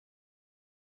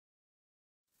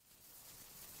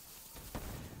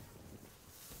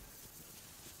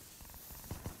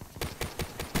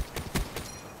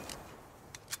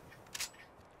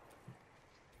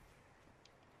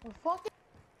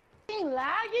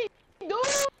laggy,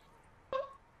 dude.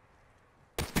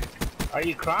 Are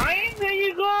you crying? There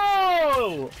you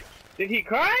go! Did he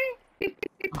cry? Damn,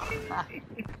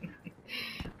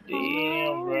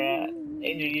 bruh.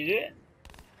 Angel, you good?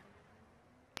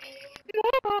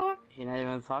 He's not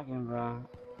even talking, bro.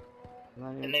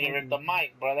 That nigga ripped the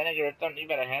mic, bro. That nigga ripped the... You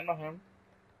better handle him.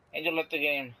 Angel left the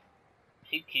game.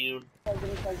 He cute.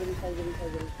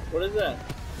 What is that?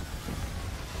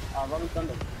 Rolling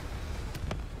Thunder.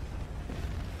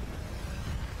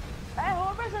 Hey,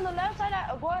 whoever's in the left side,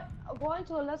 going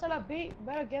to the left side of B,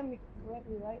 better get me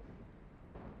correctly, right?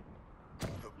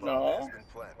 No.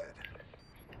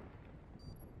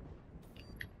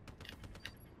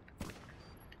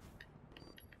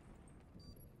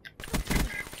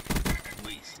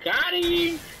 Got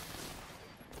him!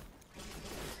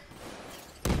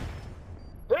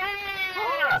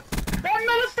 Bruh! That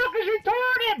motherfucker's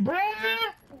retarded,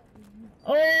 bruh!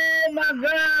 Oh my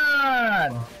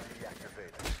god!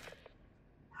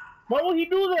 Why would he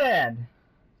do that?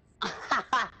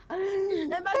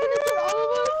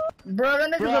 Bro, that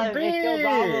nigga's a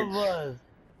bitch!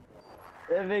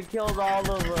 If it killed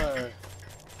all of us.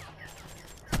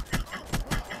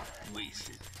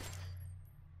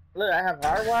 Look, I have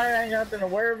hardwire, I ain't got nothing to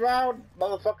worry about.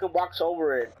 Motherfucker walks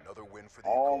over it. Another win for the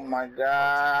Oh my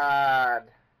god.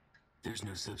 There's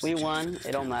no substitute. We won,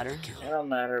 it don't matter. It don't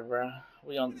matter, bro.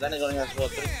 We on that nigga only has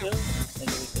what, 3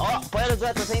 kills? Oh, play us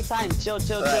at the same time. Chill.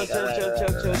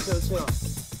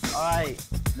 Alright,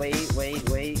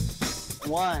 wait.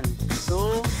 1, 2,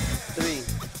 3.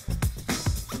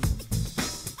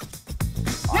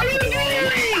 What are you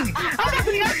doing? I'm about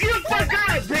to knock you the fuck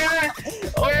out, bro!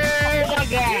 Oh my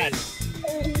god!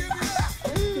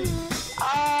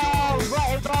 Oh, bro,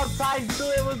 it's all time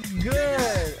too. It was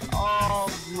good. Oh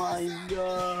my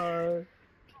god.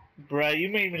 Bro, you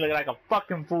made me look like a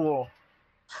fucking fool.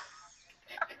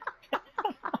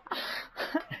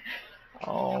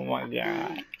 Oh my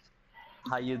god.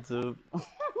 Hi, YouTube.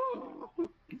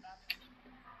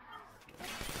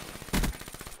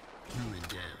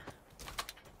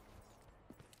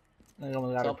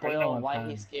 Why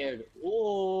he scared?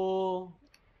 Ooh.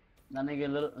 That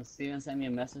nigga Steven sent me a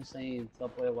message saying, tell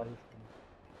Pollo why he's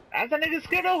scared. That's a nigga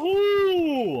scared of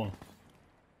who?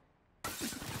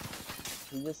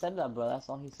 He just said that, bro. That's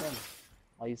all he said.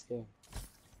 Why you scared?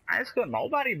 I ain't scared of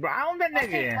nobody, bro. I own that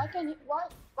nigga.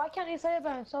 Why can't he say it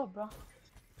by himself, bro?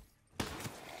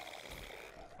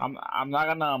 I'm not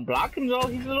gonna unblock him though.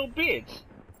 He's a little bitch.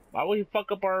 Why would he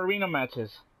fuck up our arena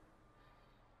matches?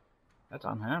 That's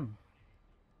on him.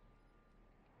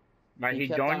 Like he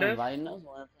joined us.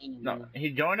 No, he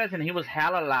joined us and he was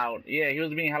hella loud. Yeah, he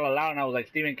was being hella loud, and I was like,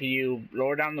 Steven, can you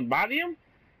lower down the volume?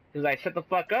 He was like, shut the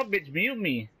fuck up, bitch, mute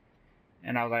me.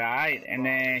 And I was like, alright. And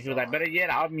then he was like, better yet,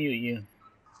 I'll mute you.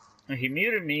 And he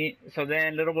muted me. So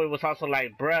then Little Boy was also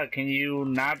like, bruh, can you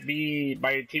not be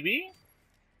by your TV?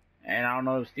 And I don't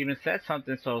know if Steven said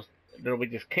something, so Little Boy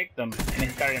just kicked him. And he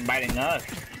started inviting us.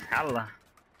 Hella.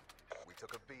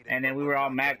 And then we were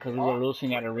all mad because we were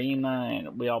losing at arena,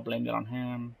 and we all blamed it on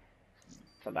him.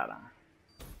 So that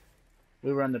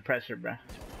we were under pressure, bruh.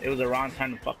 It was the wrong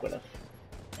time to fuck with us,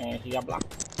 and he got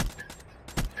blocked.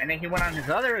 And then he went on his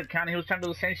other account. He was trying to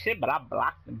do the same shit, but I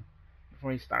blocked him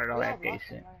before he started all that gay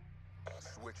shit.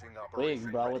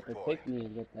 Big bro with the pick me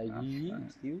with that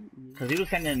Cause he was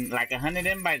sending like 100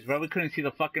 invites, bro. We couldn't see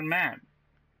the fucking map.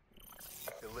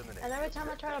 And every time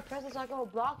I try to press this, I go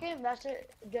block him. That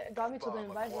shit got me to the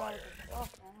invite. Like, fuck,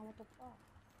 man, what the fuck?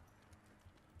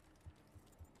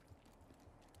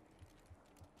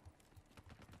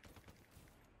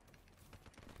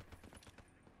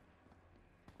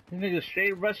 This nigga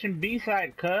straight Russian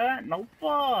B-side, cut. No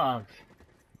fucks.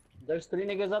 There's 3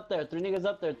 niggas up there. 3 niggas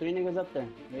up there. 3 niggas up there.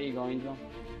 There you go, Angel.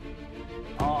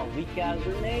 Oh, weak ass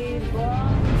grenade, bro.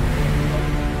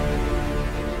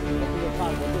 Go to the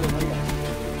top. Go to the window.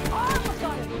 Oh,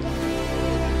 sorry.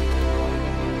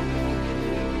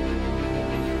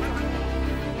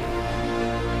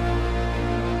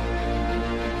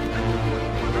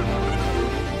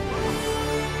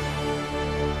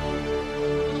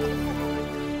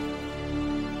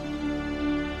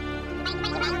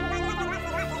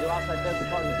 You're outside there.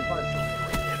 Depart.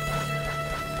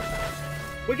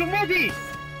 Where's your multi?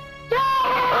 Bro,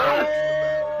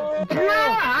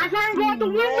 I saw him go out the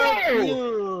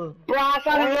window! Bro, I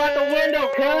saw him go out the window,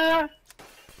 cuz!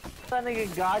 That nigga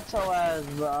got your ass,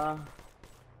 bro.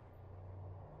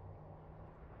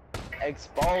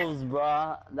 Exposed,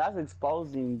 bro. That's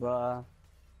exposing, bro.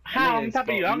 How? I'm top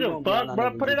of you. I don't give a fuck,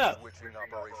 bro. Put it up.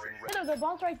 The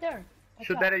bomb's right there.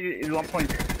 Shoot that at you 1 point.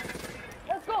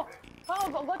 Let's go. Come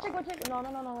go check, go check.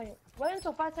 No, wait. Wait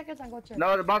until 5 seconds and go check.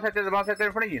 No, the bomb's right there in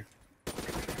front of you.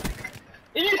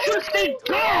 And you should stay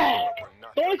back!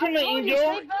 Don't listen to me,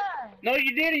 Angel. No,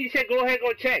 you didn't. You said go ahead,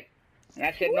 go check. And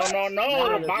I said no,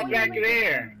 the bomb's back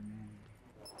there.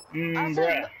 I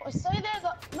said, stay there.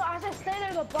 I said stay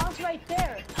there. The bomb's right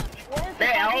there.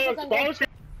 Hey, I was close.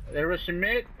 There was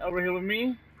Schmidt over here with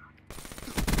me.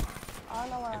 I don't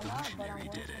know where I'm at, but I'm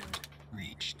going to.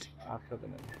 Reached. I'll kill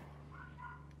them.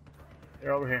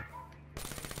 They're over here.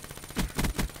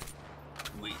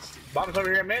 Wasted. Bomb's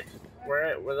over here, Mitch.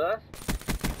 We're with us.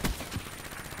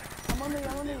 I'm under you.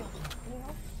 Can you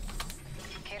help?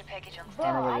 Care package on Bro,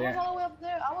 I was all the way up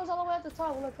there. I was all the way at the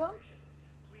top. Will it come?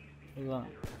 Hold on.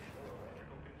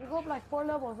 You go up like 4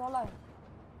 levels, not like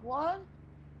 1,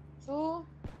 2,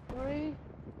 3,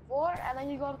 4, and then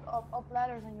you go up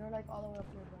ladders and you're like all the way up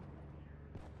here, bro.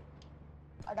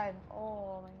 I died.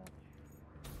 Oh my god.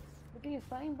 You think he's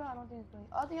playing, bro? I don't think he's playing.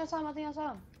 Oh, I think I saw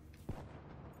him.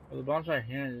 Well, the bomb's right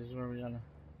here. This is where we gotta.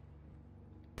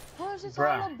 How is this all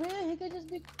a bit?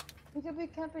 He could be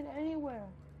camping anywhere.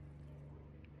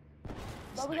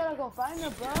 But we gotta go find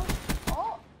him, bro.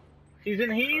 Oh! He's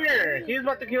in here! He's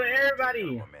about to kill everybody!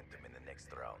 Momentum in the next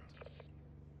round.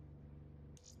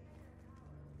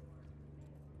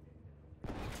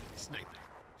 Sniper.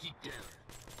 Keep down.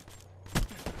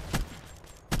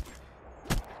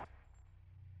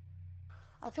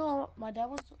 I feel my dad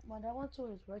went to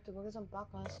his work to go get some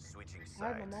black glass. Switching I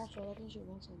heard sides. my mom, so I think she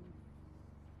wants some.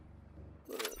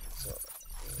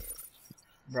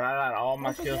 Bro, I got all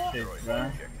my kill streaks,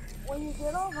 bro. When you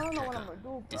get off, I don't know what I'm gonna do,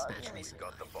 bro. Dispatch me.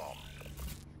 Got the bomb.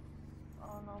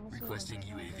 Oh no, I'm gonna Requesting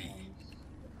UAV.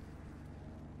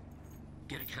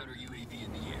 Get a counter UAV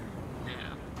in the air.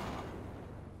 Now.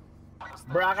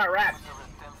 Bro, I got wrapped.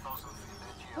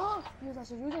 Oh, use that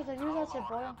shit,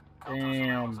 boy.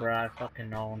 Damn, bro, I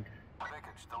fucking owned.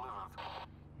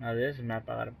 Now this map,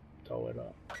 I gotta throw it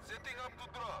up. Setting up to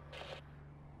drop.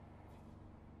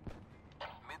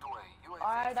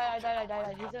 I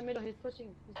died. He's in the middle. He's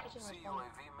pushing my phone.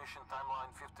 UAV mission timeline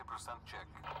 50% check.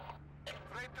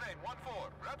 Freight train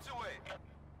 1-4. Wraps away.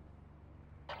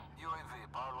 UAV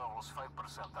power levels 5%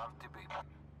 RTB.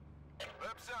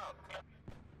 Wraps out.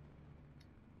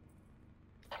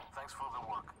 Thanks for the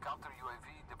work. Counter UAV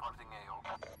departing AO.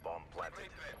 Bomb planted.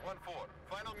 Freight train 1-4.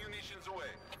 Final munitions away.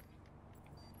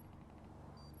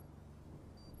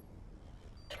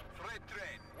 Freight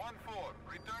train 1-4.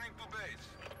 Returning to base.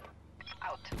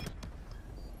 out.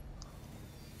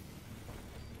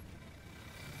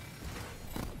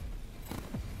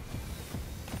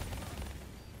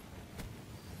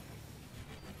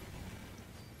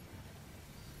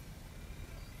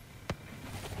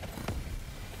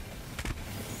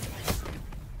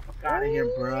 Out of here,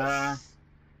 bruh.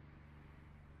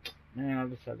 Man, I'll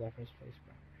just set that for his face,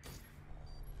 bro.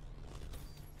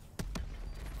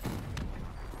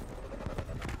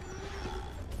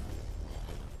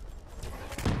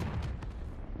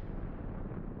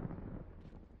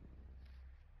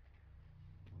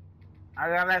 I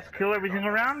got let's kill everything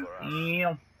around.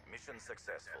 Yeah. Mission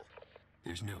successful.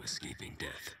 There's no escaping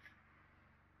death.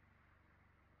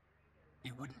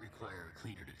 It wouldn't require a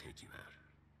cleaner to take you out.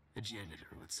 A janitor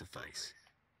would suffice.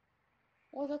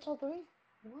 Oh, that's all three?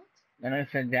 What? Then I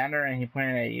said janitor and he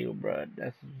pointed at you, bro.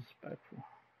 That's disrespectful.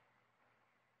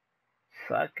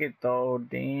 Suck it though,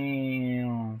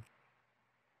 damn.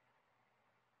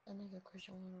 That nigga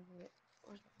Christian went over it.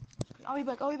 I'll be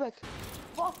back.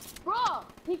 Fuck, bro!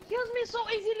 He kills me so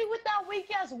easily with that weak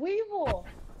ass Weevil!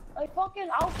 Like fucking,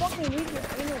 I'll fucking weak his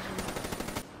energy.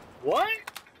 What?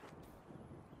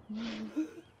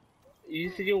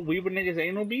 You said your Weaver niggas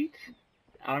anal beats?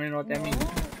 I don't even know what that means.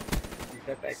 You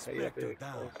said that, so you have to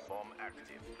Bomb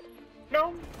active.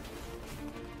 No.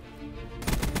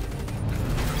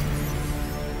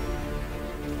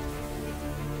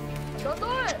 Don't do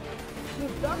it! You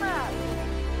dumbass!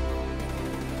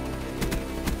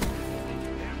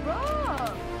 Bro!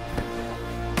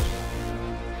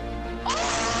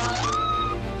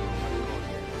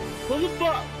 Who the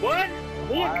fuck? What?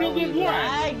 Who killed this one?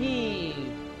 Lagging.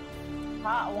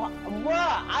 Bruh,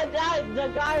 I died. The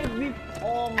guy beat.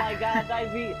 Oh my god, I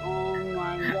beat. Oh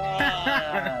my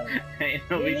god. Ain't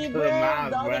no Really, beat to bro? the The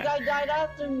mouth, other bruh. guy died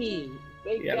after me.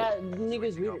 Big Yeah. guy,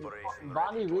 niggas really,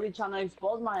 Bonnie really trying to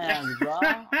expose my ass, bro. Oh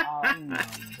my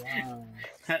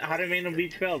god. How did Ain't no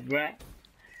beat felt, bruh?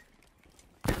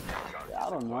 I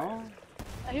don't know.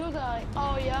 He was like,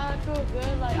 oh yeah, I feel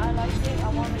good, like I like it, I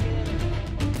wanna get it.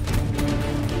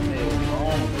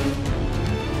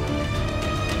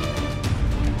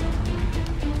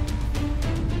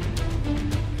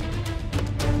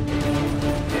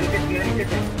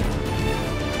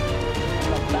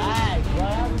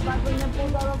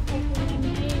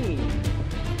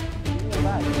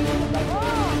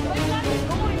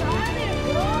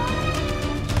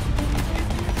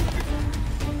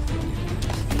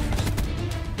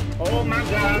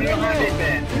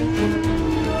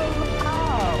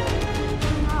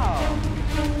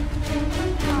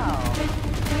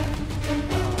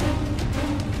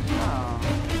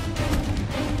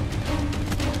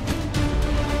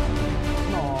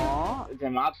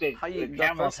 optic How you- the the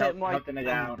camera first hit mark- helping it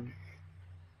down.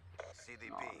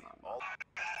 CDP. All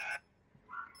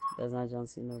That's not John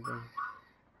Cena, bro.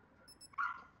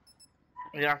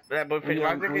 Yeah, that boy We, picked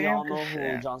logic we again? all know who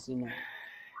Yeah. John Cena is.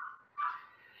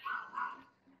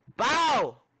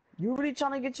 Bow! You really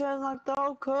trying to get your ass knocked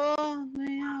out, cuz?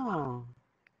 Damn.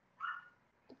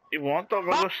 You want to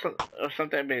go or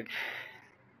something, bitch?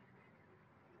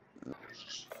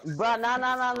 Bruh,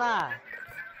 nah.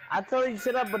 I told you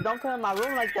sit up, but don't come in my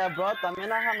room like that, bro. I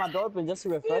mean, I have my door open just to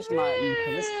refresh my,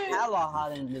 cause it's hella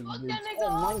hot in this bitch.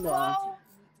 Oh my god.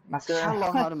 It's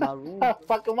hella hot in my room.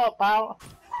 Fuck him up, pal.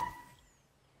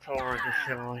 Totally good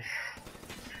shit, boys.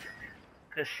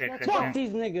 Good shit, good Fuck shit.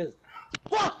 these niggas.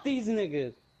 Fuck these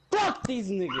niggas. Fuck these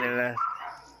niggas. Yeah,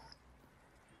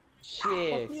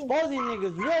 Shit. Expose these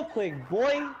niggas real quick,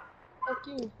 boy. Fuck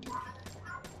you.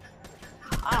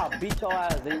 I'll beat your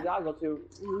ass, then I'll go to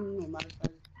no matter of fact.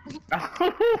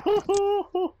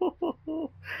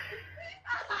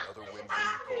 Another win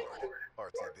for you,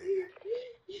 Core. RTB.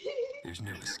 There's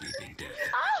no escaping death.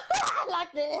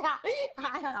 Like that. Back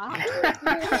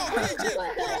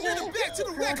to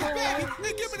the record, baby.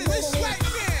 They give me this right now.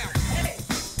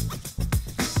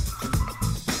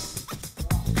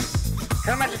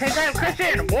 Come at the same time,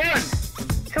 Christian. 1,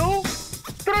 2,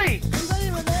 3. He's not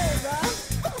even there, bro.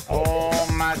 Oh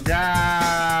my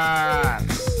god.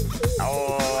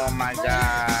 Oh my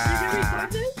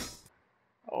god.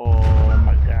 Oh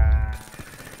my god.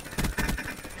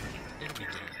 Enemy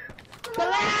down.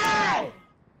 Play!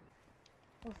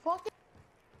 We're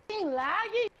fucking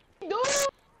laggy, dude!